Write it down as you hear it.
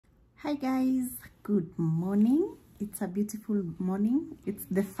Hi guys, good morning. It's a beautiful morning. It's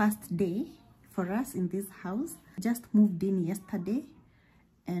the first day for us in this house. Just moved in yesterday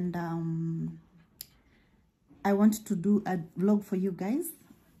and I want to do a vlog for you guys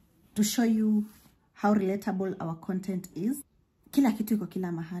to show you how relatable our content is. Kila kitu iko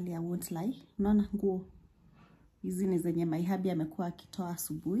kila mahali, I won't lie. Unaona nguo hizi ni zenye maihabi amekuwa akitoa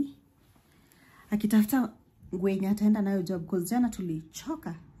asubuhi akitafuta nguo yenye ataenda nayo job, because jana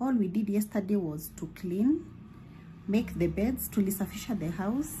tulichoka. All we did yesterday was to clean, make the beds, tulisafisha the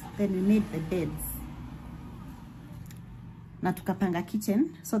house, then we made the beds na tukapanga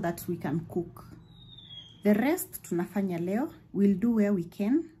kitchen so that we can cook. The rest tunafanya leo, we'll do where we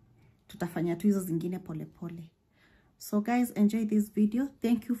can. Tutafanya tu hizo zingine pole pole. So guys, enjoy this video.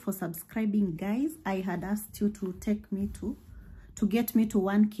 Thank you for subscribing guys. I had asked you to get me to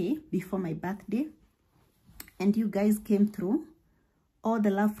 1K before my birthday, and you guys came through. All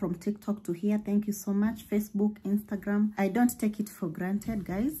the love from TikTok to here. Thank you so much. Facebook, Instagram, I don't take it for granted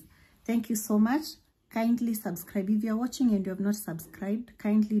guys. Thank you so much. Kindly subscribe. If you're watching and you have not subscribed,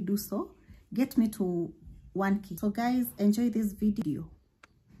 kindly do so. Get me to 1K. So guys, enjoy this video.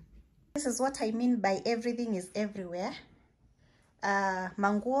 This is what I mean by everything is everywhere.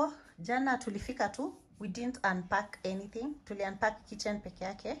 Manguo jana tulifika tu, we didn't unpack anything. Tuli unpack kitchen peke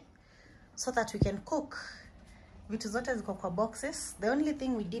yake so that we can cook. Vitu zote ziko kwa boxes. The only thing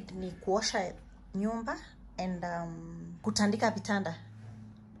we did ni kuosha nyumba and kutandika vitanda.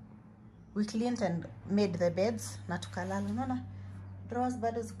 We cleaned and made the beds na tukalala. Unaona drawers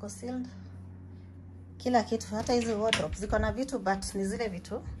bado ziko sealed. Kila kitu, hata hizo wardrobe ziko na vitu, but ni zile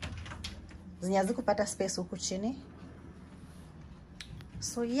vitu zenye hazikupata space huku chini.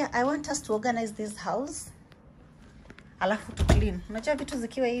 So yeah, I want us to organize this house. Alafu to clean. Unajua vitu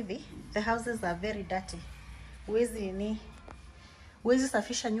zikiwa hivi, the houses are very dirty. Huwezi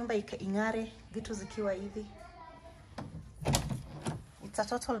safisha nyumba ingare vitu zikiwa hivi. It's a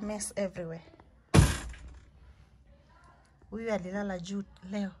total mess everywhere. Huyu alilala juu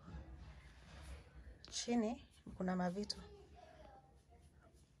leo. Chini kuna mavitu.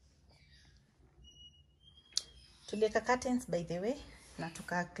 Tuliweka curtains by the way na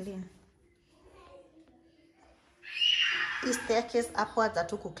tuka clean. Hii staircase upwards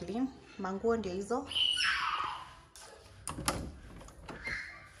hatuku clean. Manguo ndio hizo.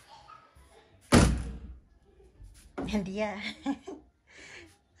 And yeah,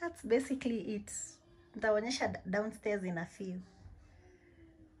 that's basically it. Nitaonyesha downstairs in a few.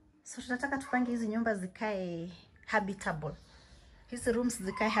 So tunataka tupange hizi nyumba zikae habitable. Hizi rooms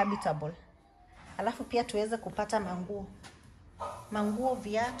zikae habitable. Alafu pia tuweze kupata manguo,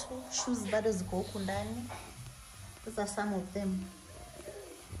 viatu, shoes bado ziko huku ndani. Those are some of them.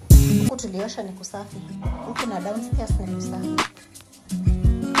 Huku tuliosha ni kusafi. Huku na downstairs ni kusafi.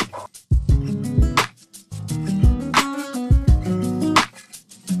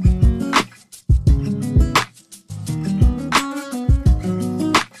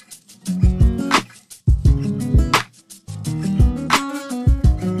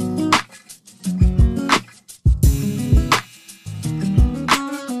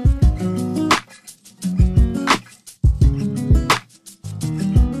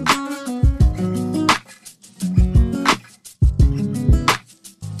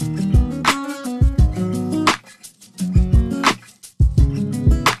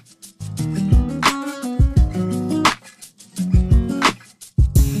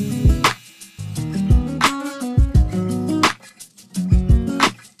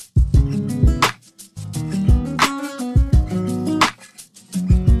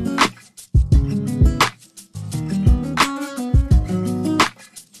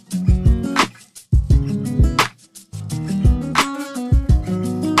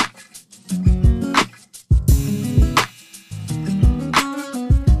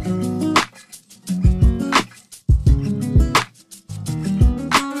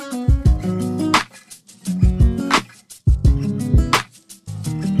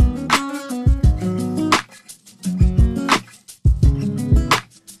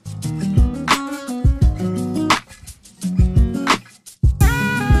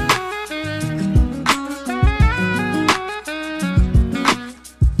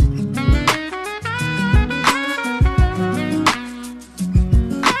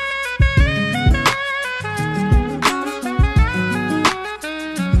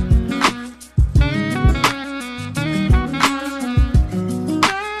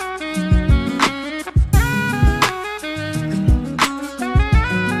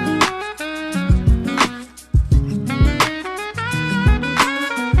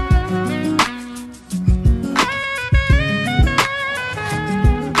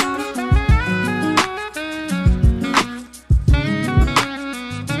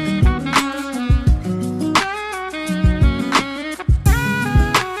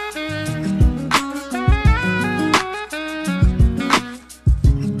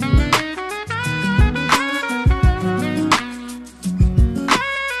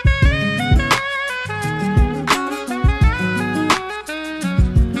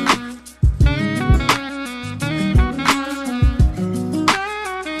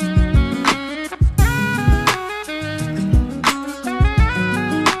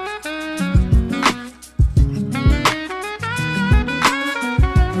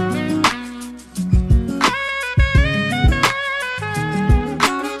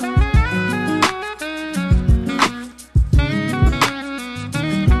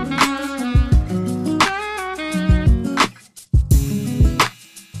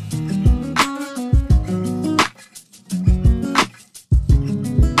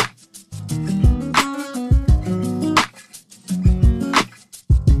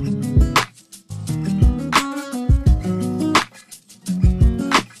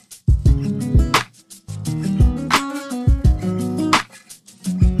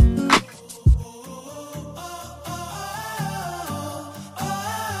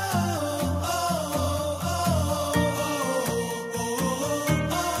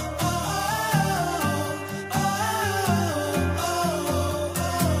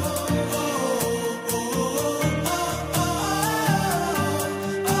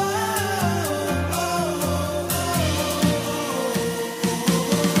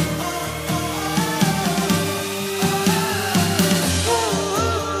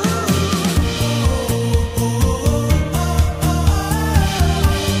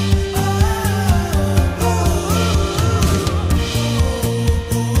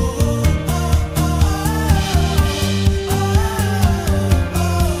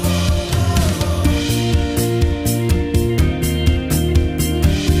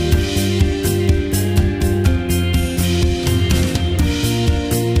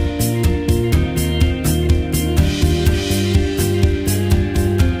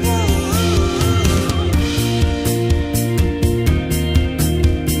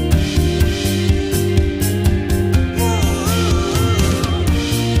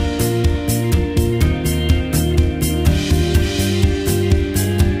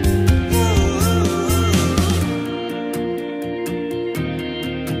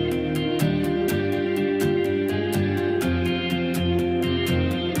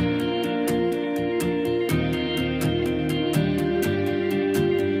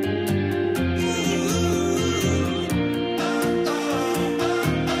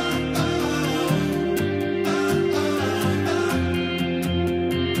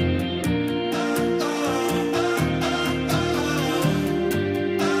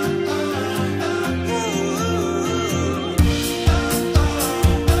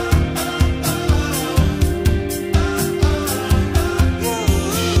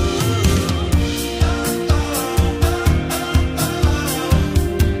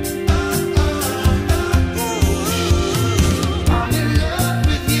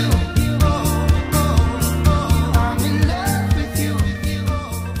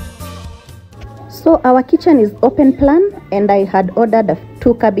 So our kitchen is open plan, and I had ordered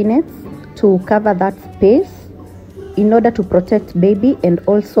 2 cabinets to cover that space in order to protect baby and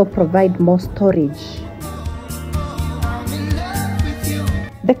also provide more storage.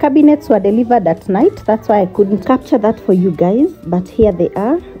 The cabinets were delivered at night, that's why I couldn't capture that for you guys, but here they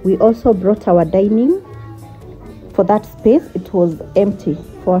are. We also brought our dining for that space. It was empty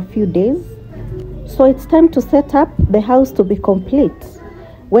for a few days. So it's time to set up the house to be complete.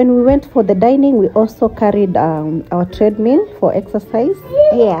 When we went for the dining, we also carried our treadmill for exercise.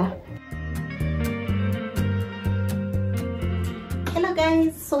 Yeah. Hello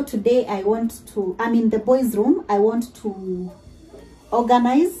guys, so today I'm in the boys' room. I want to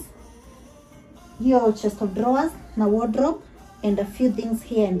organize your chest of drawers, na wardrobe, and a few things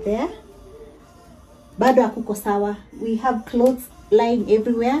here and there. Bado hakuko sawa. We have clothes lying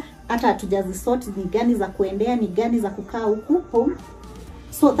everywhere. Hata hatujazisort ni gani za kuendea, ni gani za kukaa huku home.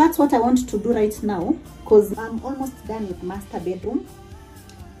 So that's what I want to do right now, because I'm almost done with master bedroom,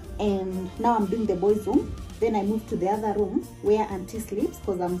 and now I'm doing the boys' room. Then I move to the other room where auntie sleeps,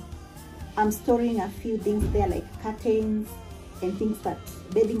 because I'm storing a few things there, like curtains and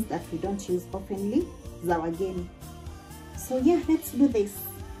beddings that we don't use oftenly, za wageni. So yeah, let's do this.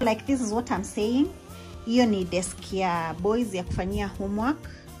 Like, this is what I'm saying. Hiyo ni desk ya boys ya kufanyia homework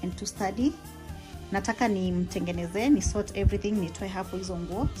and to study. Nataka ni mtengeneze, ni sort everything, nitoe hapo hizo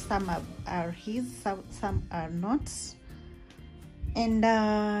nguo. Some are his, some are not. And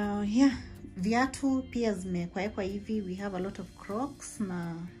yeah, viatu pia zimekwa hivi. We have a lot of Crocs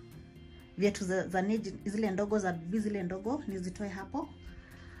na viatu za neji zile ndogo za bibi zile ndogo nizitoe hapo.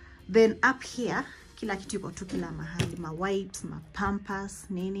 Then up here kila kitu iko tu kila mahali, ma wipes, ma pampers,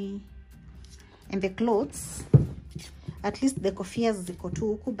 nini. And the clothes, at least the kofias ziko tu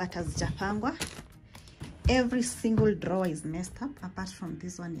huku but hazijapangwa. Every single drawer is messed up apart from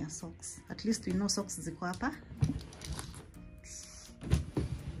this one ya socks. At least we know socks ziko hapa.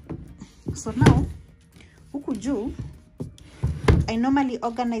 So now huku juu I normally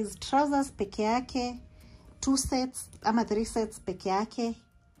organize trousers peke yake, 2 sets ama 3 sets peke yake.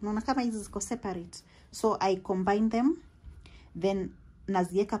 Unaona kama hizi ziko separate. So I combine them, then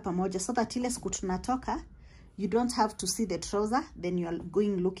nazieka pamoja, so that ile siku tunatoka you don't have to see the trouser, then you are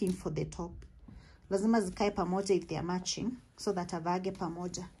going looking for the top. Lazima zikae pamoja if they are matching, so that avage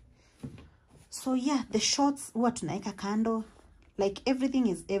pamoja. So yeah, the shorts huwa tunaeka kando. Like, everything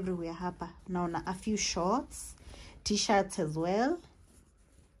is everywhere hapa. Naona a few shorts, t-shirts as well.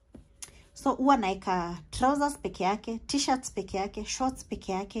 So huwa naeka trousers peke yake, t-shirts peke yake, shorts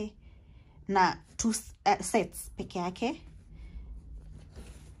peke yake, na 2 sets peke yake.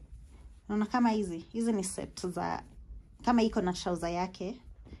 Naona kama hizi ni set za kama iko na trouser yake.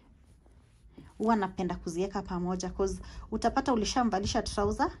 Huwa napenda kuzieka pamoja, cause utapata ulishamvalisha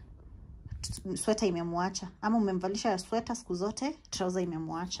trouser, sweater imemwacha, ama umemvalisha sweater siku zote, trouser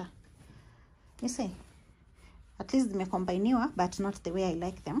imemwacha. You see, at least zimecombiniwa but not the way I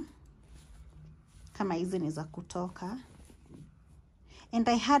like them. Kama hizi ni za kutoka. And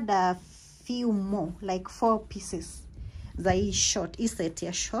I had a few more, like 4 pieces za hii short, hii set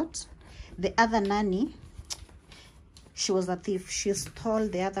ya short. The other nanny, she was a thief. She stole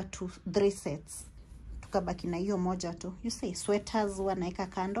the other 3 sets. Tukabaki na hiyo moja tu. You see, sweaters huwa naeka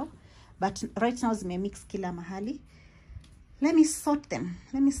kando, but right now zimemix kila mahali. Let me sort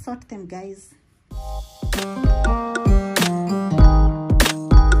them, guys.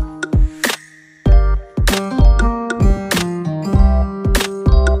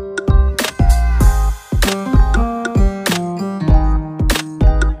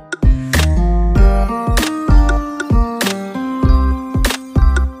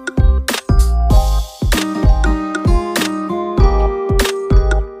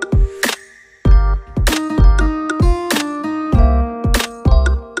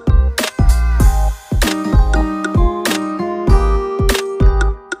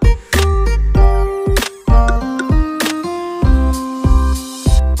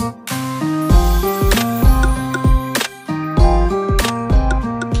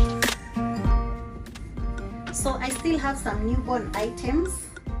 So I still have some newborn items.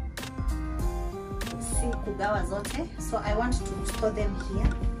 Si kugawa zote. So I want to store them here.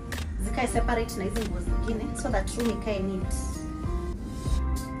 Zikae separate na hizi nguo zingine, so that room ikae neat.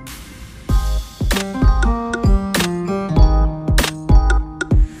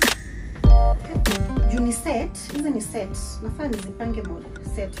 Juni set, hizi ni set. Nafaa nizipange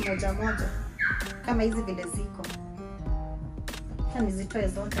set moja moja. Kama hizi vile ziko. Sasa nizitoe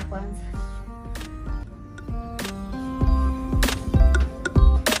zote kwanza.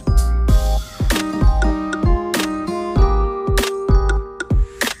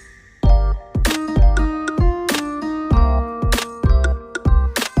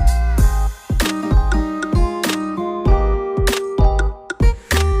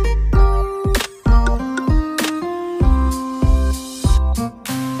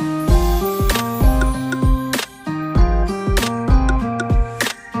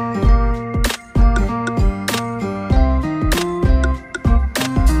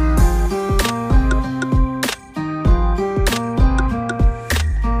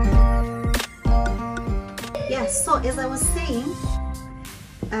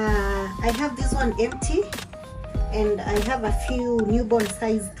 I have this one empty and I have a few newborn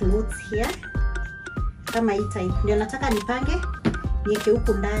size clothes here. Kama hii type. Ndio nataka nipange niweke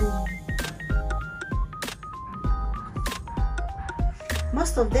huku ndani.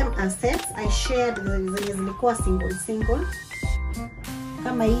 Most of them are sets. I shared zenye zilikuwa single.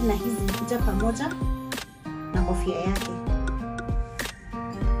 Kama hii na hizi zilikuja pamoja na kofia yake.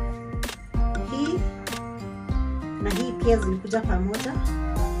 Hii na hii pia zilikuja pamoja.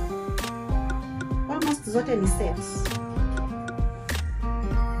 Almost zote ni sets.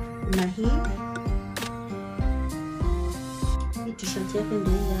 Na hii t-shirt yake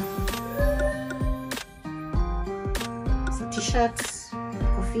ndio hii hapa. So t-shirt,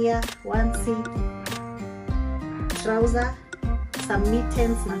 kofia, onesie, trouser, some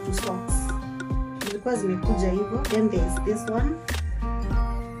mittens na two socks. Zilikuwa zimekuja hivyo. Then there is this one.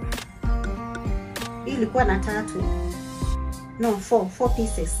 Hii ilikuwa na 4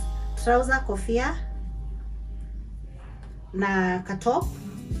 pieces. Trouser, kofia na katop.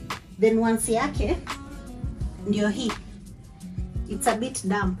 Then onesie yake ndio hii. It's a bit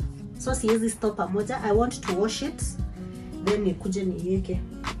damp, so siwezi stop pamoja. I want to wash it, then nikuje niweke.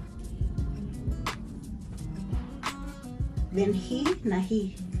 Then hii na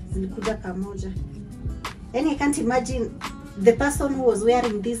hii zilikuja pamoja. And I can't imagine the person who was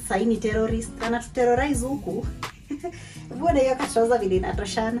wearing this saini terrorist anatuterrorize huku. Mbona hiyo trouser vile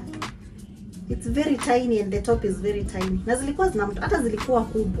inatoshana. It's very tiny and the top is very tiny. Na zilikuwa hata zilikuwa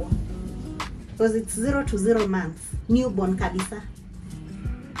kubwa. Because it's 0 to 0 months. Newborn kabisa.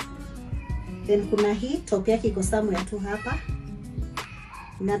 Then kuna hii top yake iko somewhere tu hapa.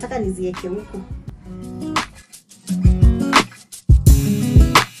 Nataka niziweke huku.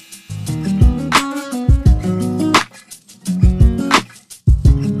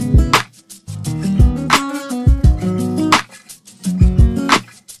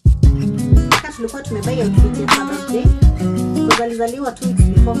 Tulikuwa tumebuy outfit ya Father's Day. Because alizaliwa 2 weeks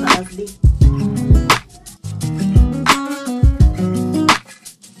before Father's Day.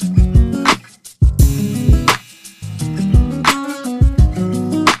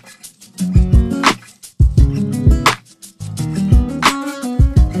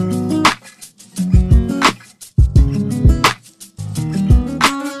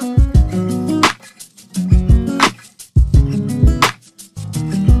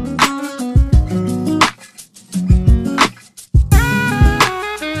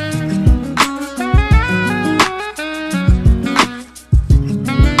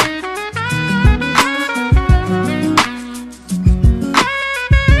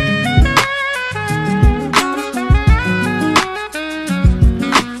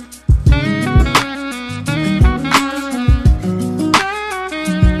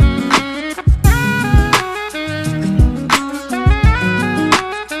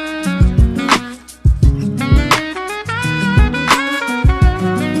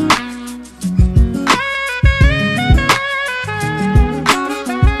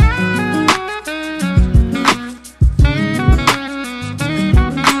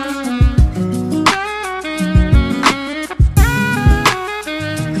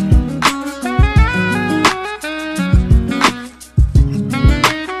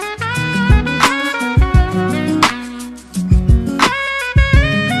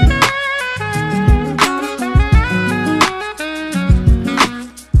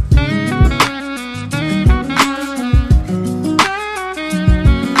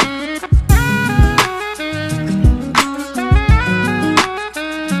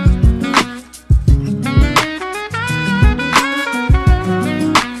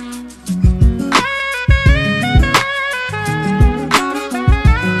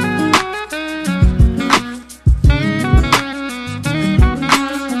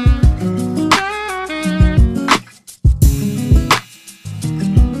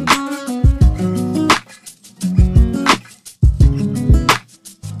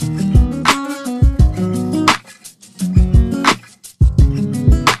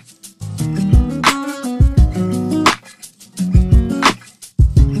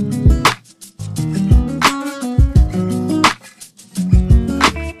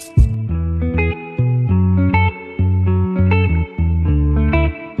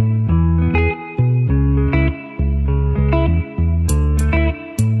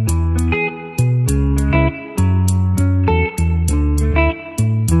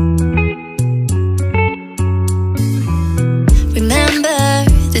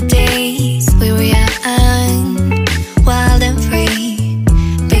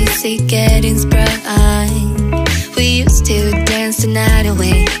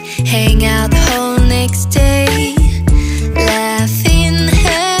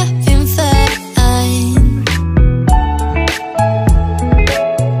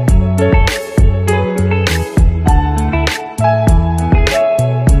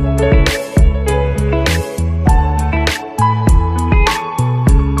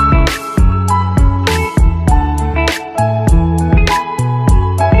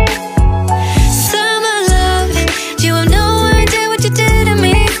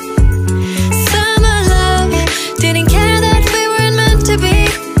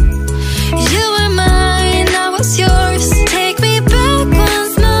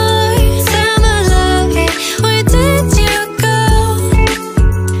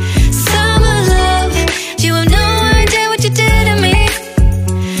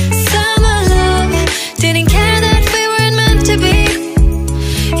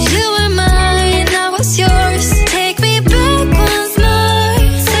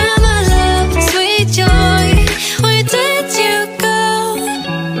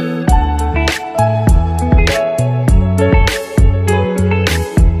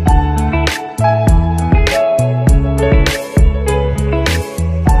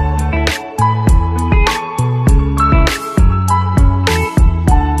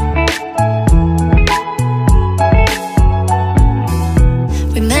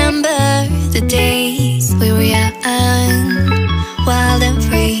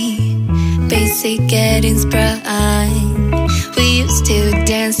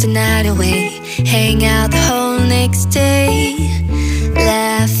 dance the night away, hang out the whole next day,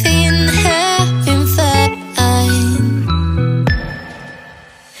 laughing, having fun.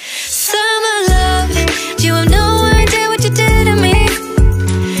 Summer love, you have no idea what you did to me.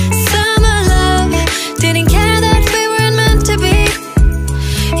 Summer love, didn't care that we weren't meant to be.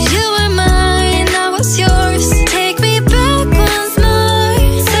 You were mine, I was yours. Take me back once more.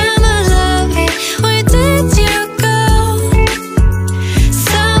 Summer love, where did you go?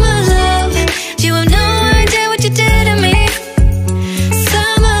 Summer love, you have no idea what you did to me.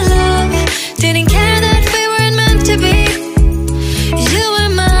 Summer love, didn't care that we weren't meant to be. You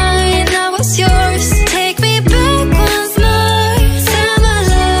were mine, I was yours. Take me back once more. Summer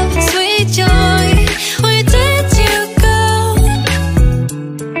love, sweet joy, where did you go?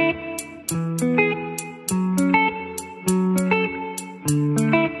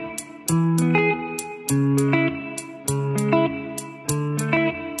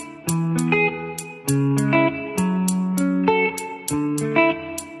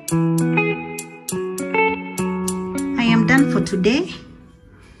 I am done for today.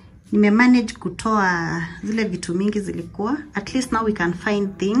 Nimemanage kutoa zile vitu mingi zilikuwa. At least now we can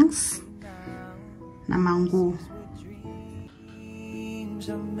find things na manguo.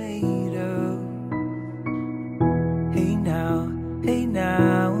 Hey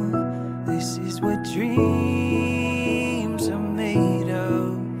now, this is what dreams are made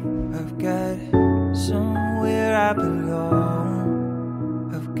of. I've got somewhere I belong.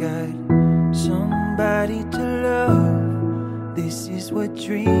 I've got somebody to love. This is what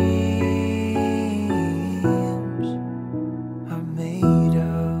dreams are made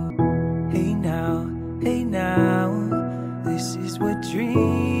of. Hey now, this is what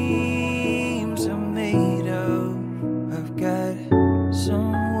dreams are made of. I've got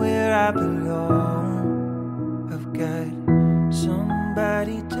somewhere I belong. I've got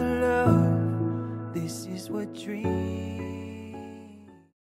somebody to love. This is what dreams